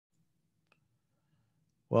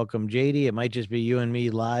Welcome, JD. It might just be you and me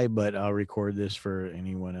live, but I'll record this for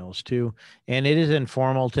anyone else too. And it is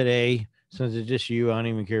informal today. Since it's just you, I don't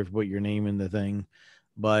even care if you put your name in the thing.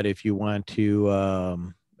 But if you want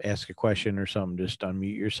to ask a question or something, just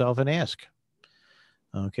unmute yourself and ask.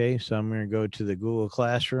 Okay, so I'm going to go to the Google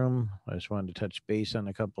Classroom. I just wanted to touch base on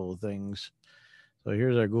a couple of things. So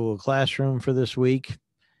here's our Google Classroom for this week,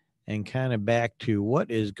 and kind of back to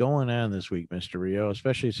what is going on this week, Mr. Rio,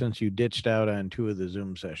 especially since you ditched out on two of the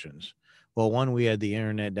Zoom sessions. Well, one, we had the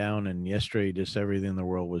internet down, and yesterday, just everything in the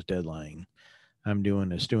world was deadlining. I'm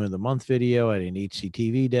doing a Stew of the Month video at an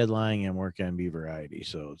HCTV deadline and work on B Variety,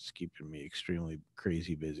 so it's keeping me extremely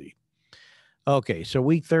crazy busy. Okay, so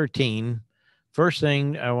week 13. First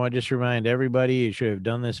thing, I want to just remind everybody, you should have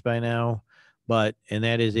done this by now, and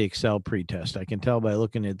that is the Excel pretest. I can tell by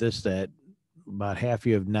looking at this that about half of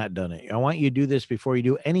you have not done it. I want you to do this before you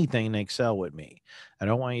do anything in Excel with me. I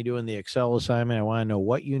don't want you doing the Excel assignment. I want to know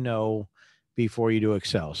what you know before you do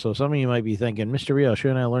Excel. So some of you might be thinking, Mr. Rio,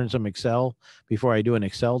 shouldn't I learn some Excel before I do an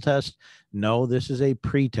Excel test? No, this is a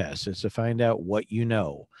pretest. It's to find out what you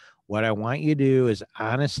know. What I want you to do is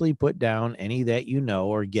honestly put down any that you know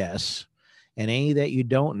or guess, and any that you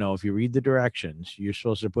don't know. If you read the directions, you're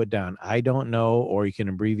supposed to put down I don't know, or you can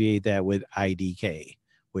abbreviate that with IDK,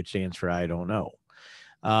 which stands for I don't know.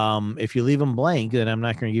 If you leave them blank, then I'm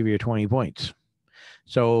not going to give you your 20 points.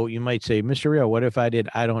 So you might say, Mr. Rio, what if I did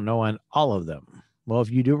I don't know on all of them? Well,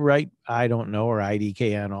 if you do write I don't know or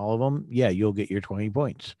IDK on all of them, yeah, you'll get your 20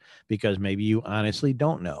 points because maybe you honestly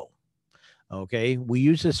don't know. Okay. We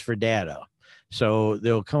use this for data. So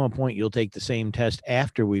there'll come a point you'll take the same test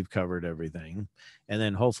after we've covered everything. And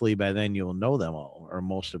then hopefully by then you'll know them all or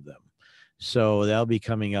most of them. So that'll be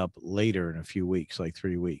coming up later in a few weeks, like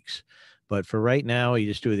 3 weeks. But for right now, you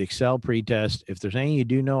just do the Excel pretest. If there's any you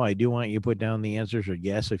do know, I do want you to put down the answers or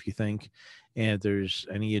guess if you think. And if there's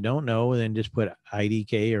any you don't know, then just put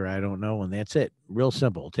IDK or I don't know, and that's it. Real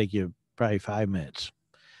simple. It'll take you probably 5 minutes.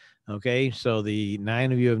 Okay, so the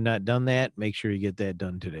 9 of you have not done that. Make sure you get that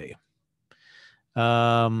done today.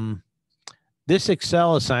 This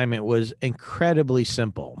Excel assignment was incredibly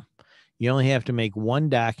simple. You only have to make one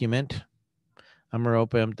document. I'm going to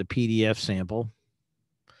open up the PDF sample.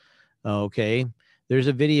 Okay, there's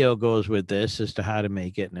a video goes with this as to how to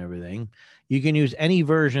make it and everything. You can use any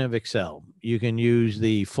version of Excel. You can use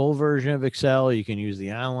the full version of Excel. You can use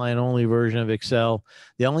the online only version of Excel.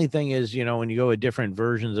 The only thing is, when you go with different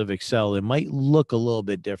versions of Excel, it might look a little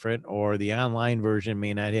bit different, or the online version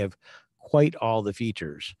may not have quite all the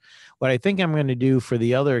features. What I think I'm going to do for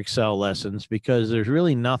the other Excel lessons, because there's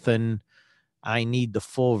really nothing I need the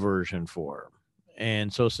full version for.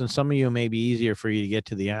 And so since some of you may be easier for you to get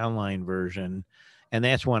to the online version, and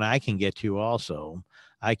that's one I can get to also,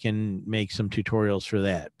 I can make some tutorials for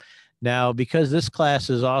that. Now, because this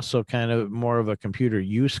class is also kind of more of a computer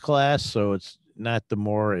use class, so it's not the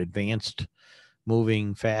more advanced,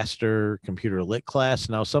 moving faster computer lit class.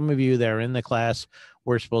 Now, some of you that are in the class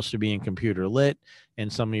were supposed to be in computer lit,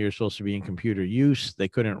 and some of you are supposed to be in computer use. They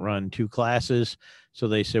couldn't run two classes. So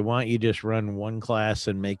they said, why don't you just run one class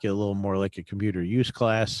and make it a little more like a computer use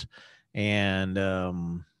class and,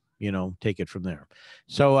 take it from there.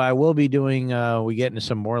 So I will be doing, we get into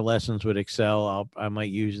some more lessons with Excel. I might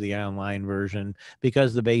use the online version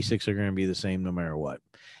because the basics are going to be the same no matter what.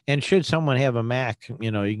 And should someone have a Mac,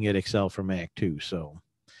 you can get Excel for Mac too. So,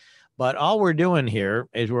 but all we're doing here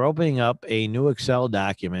is we're opening up a new Excel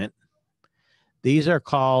document. These are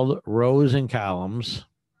called rows and columns.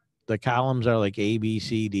 The columns are like A, B,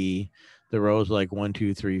 C, D. The rows like 1,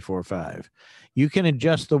 2, 3, 4, 5. You can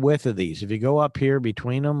adjust the width of these. If you go up here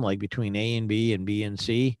between them, like between A and B and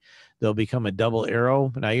C, they'll become a double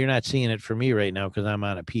arrow. Now, you're not seeing it for me right now because I'm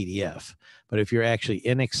on a PDF. But if you're actually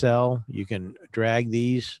in Excel, you can drag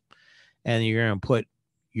these, and you're going to put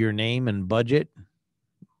your name and budget.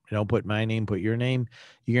 Don't put my name, put your name.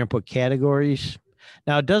 You're going to put categories.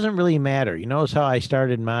 Now, it doesn't really matter. You notice how I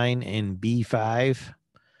started mine in B5?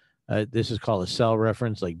 This is called a cell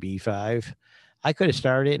reference, like B5. I could have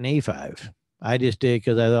started it in A5. I just did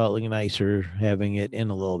because I thought it looked nicer having it in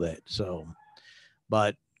a little bit. So,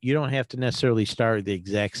 but you don't have to necessarily start the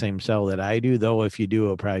exact same cell that I do, though. If you do,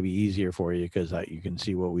 it'll probably be easier for you because you can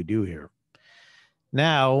see what we do here.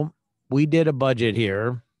 Now, we did a budget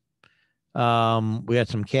here. We had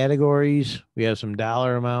some categories, we have some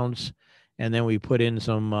dollar amounts, and then we put in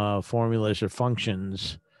some formulas or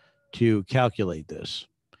functions to calculate this.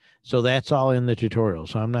 So that's all in the tutorial.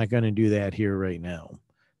 So I'm not going to do that here right now.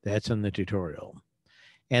 That's in the tutorial.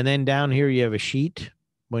 And then down here, you have a sheet.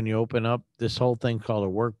 When you open up this whole thing called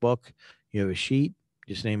a workbook, you have a sheet,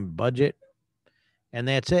 just name it budget, and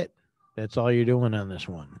that's it. That's all you're doing on this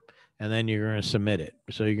one. And then you're going to submit it.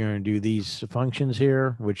 So you're going to do these functions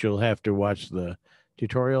here, which you'll have to watch the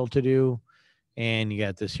tutorial to do. And you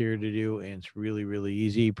got this here to do. And it's really, really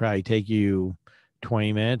easy. Probably take you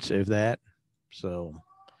 20 minutes, if that. So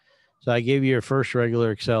I gave you your first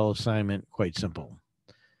regular Excel assignment, quite simple.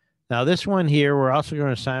 Now, this one here, we're also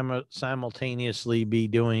going to simultaneously be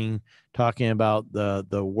talking about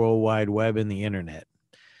the World Wide Web and the internet.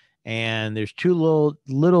 And there's two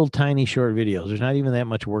little tiny short videos. There's not even that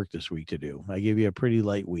much work this week to do. I give you a pretty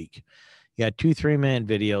light week. You got 2 3-minute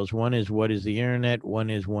videos. One is what is the internet. One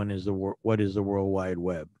is what is the World Wide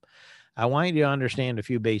Web. I want you to understand a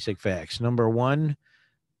few basic facts. Number one,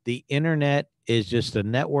 the internet is just a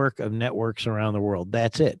network of networks around the world.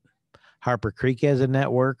 That's it. Harper Creek has a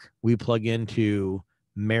network. We plug into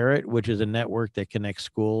Merit, which is a network that connects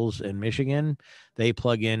schools in Michigan. They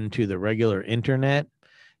plug into the regular internet.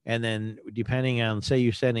 And then depending on, say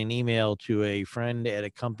you send an email to a friend at a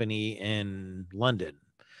company in London,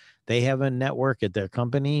 they have a network at their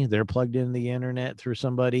company. They're plugged into the internet through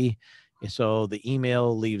somebody. So the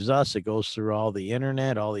email leaves us. It goes through all the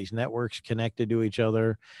internet, all these networks connected to each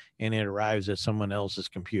other, and it arrives at someone else's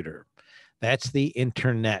computer. That's the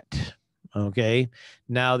internet. Okay.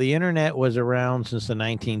 Now, the internet was around since the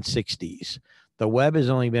 1960s. The web has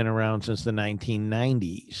only been around since the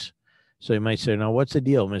 1990s. So you might say, now, what's the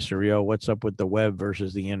deal, Mr. Rio? What's up with the web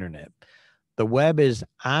versus the internet? The web is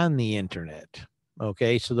on the internet.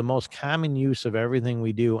 Okay. So the most common use of everything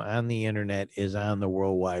we do on the internet is on the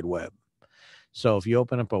World Wide Web. So if you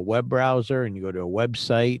open up a web browser and you go to a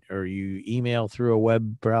website, or you email through a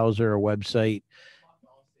web browser or website,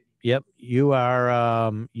 yep, you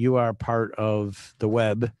are part of the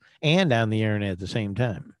web and on the internet at the same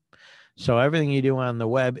time. So everything you do on the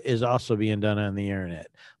web is also being done on the internet.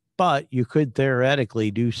 But you could theoretically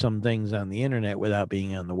do some things on the internet without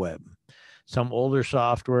being on the web. Some older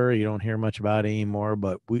software you don't hear much about anymore,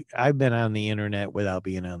 but I've been on the internet without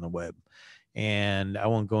being on the web. And I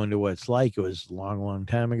won't go into what it's like. It was a long, long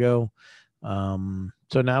time ago.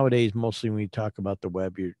 So nowadays, mostly when we talk about the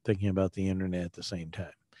web, you're thinking about the internet at the same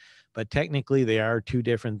time. But technically, they are two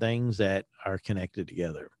different things that are connected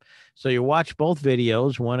together. So you watch both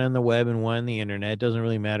videos, one on the web and one on the internet. It doesn't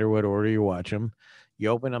really matter what order you watch them. You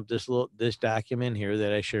open up this document here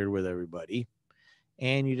that I shared with everybody,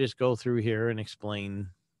 and you just go through here and explain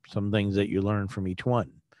some things that you learned from each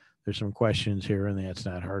one. There's some questions here, and that's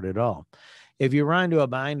not hard at all. If you run into a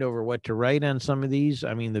bind over what to write on some of these,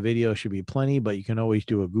 I mean, the video should be plenty, but you can always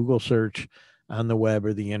do a Google search on the web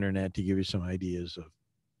or the internet to give you some ideas of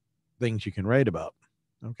things you can write about.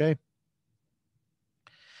 Okay.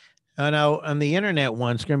 Now, on the internet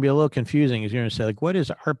one, it's going to be a little confusing. You're going to say, like, what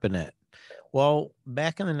is ARPANET? Well,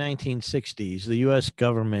 back in the 1960s, the U.S.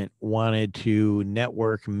 government wanted to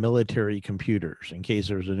network military computers in case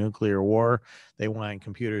there was a nuclear war. They wanted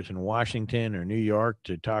computers in Washington or New York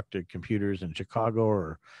to talk to computers in Chicago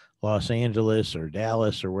or Los Angeles or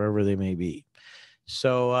Dallas or wherever they may be.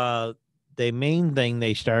 So the main thing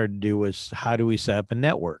they started to do was, how do we set up a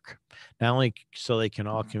network? Not only so they can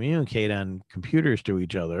all communicate on computers to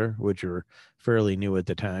each other, which were fairly new at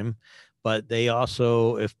the time, but they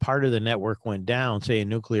also, if part of the network went down, say a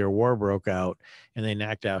nuclear war broke out and they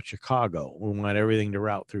knocked out Chicago, we want everything to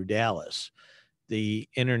route through Dallas. The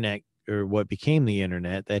internet, or what became the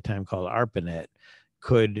internet at that time called ARPANET,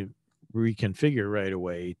 could reconfigure right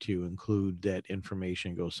away to include that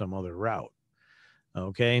information go some other route.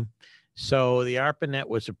 Okay. So the ARPANET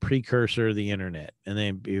was a precursor of the internet, and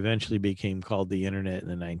then eventually became called the internet in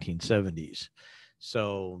the 1970s.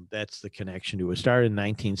 So that's the connection to it. It started in the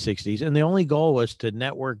 1960s, and the only goal was to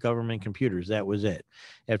network government computers. That was it.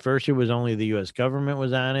 At first, it was only the U.S. government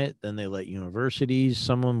was on it. Then they let universities,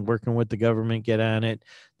 someone working with the government, get on it.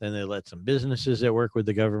 Then they let some businesses that work with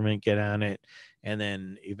the government get on it. And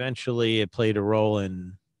then eventually it played a role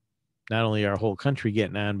in not only our whole country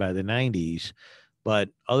getting on by the 90s, but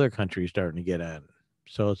other countries starting to get on.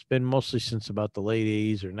 So it's been mostly since about the late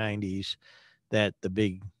 80s or 90s that the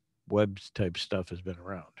big web type stuff has been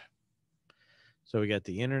around. So we got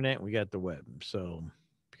the internet, we got the web. So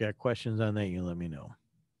if you got questions on that, you let me know.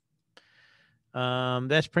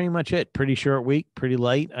 That's pretty much it. Pretty short week, pretty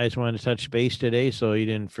light. I just wanted to touch base today so you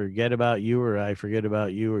didn't forget about you, or I forget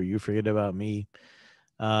about you, or you forget about me.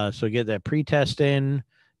 So get that pre-test in,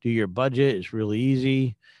 do your budget. It's really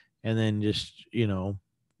easy. And then just,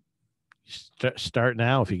 start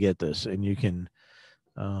now if you get this, and you can,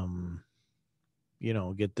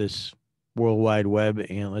 get this World Wide Web.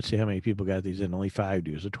 And let's see how many people got these in. Only 5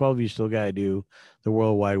 do. So 12 you still got to do the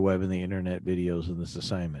World Wide Web and the internet videos in this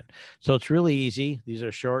assignment. So it's really easy. These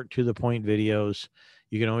are short, to the point videos.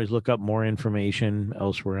 you can always look up more information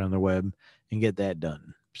elsewhere on the web and get that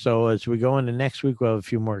done. So as we go into next week, we'll have a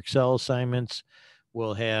few more Excel assignments.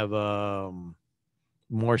 We'll have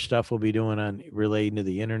more stuff we'll be doing on relating to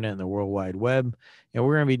the internet and the World Wide Web. And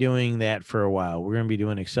we're going to be doing that for a while. We're going to be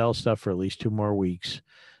doing Excel stuff for at least 2 more weeks.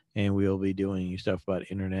 And we'll be doing stuff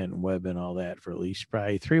about internet and web and all that for at least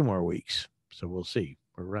probably 3 more weeks. So we'll see.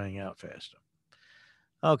 We're running out fast.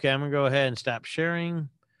 Okay, I'm going to go ahead and stop sharing.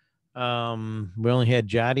 We only had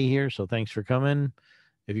Jotty here, so thanks for coming.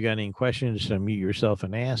 If you got any questions, just unmute yourself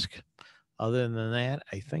and ask. Other than that,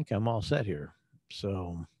 I think I'm all set here.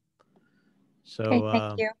 So Okay,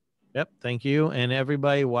 thank you. Yep, thank you. And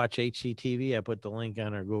everybody watch HCTV. I put the link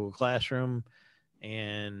on our Google Classroom,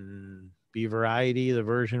 and Beaveriety, the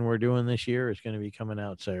version we're doing this year, is going to be coming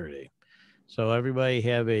out Saturday. So everybody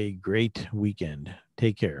have a great weekend.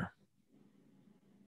 Take care.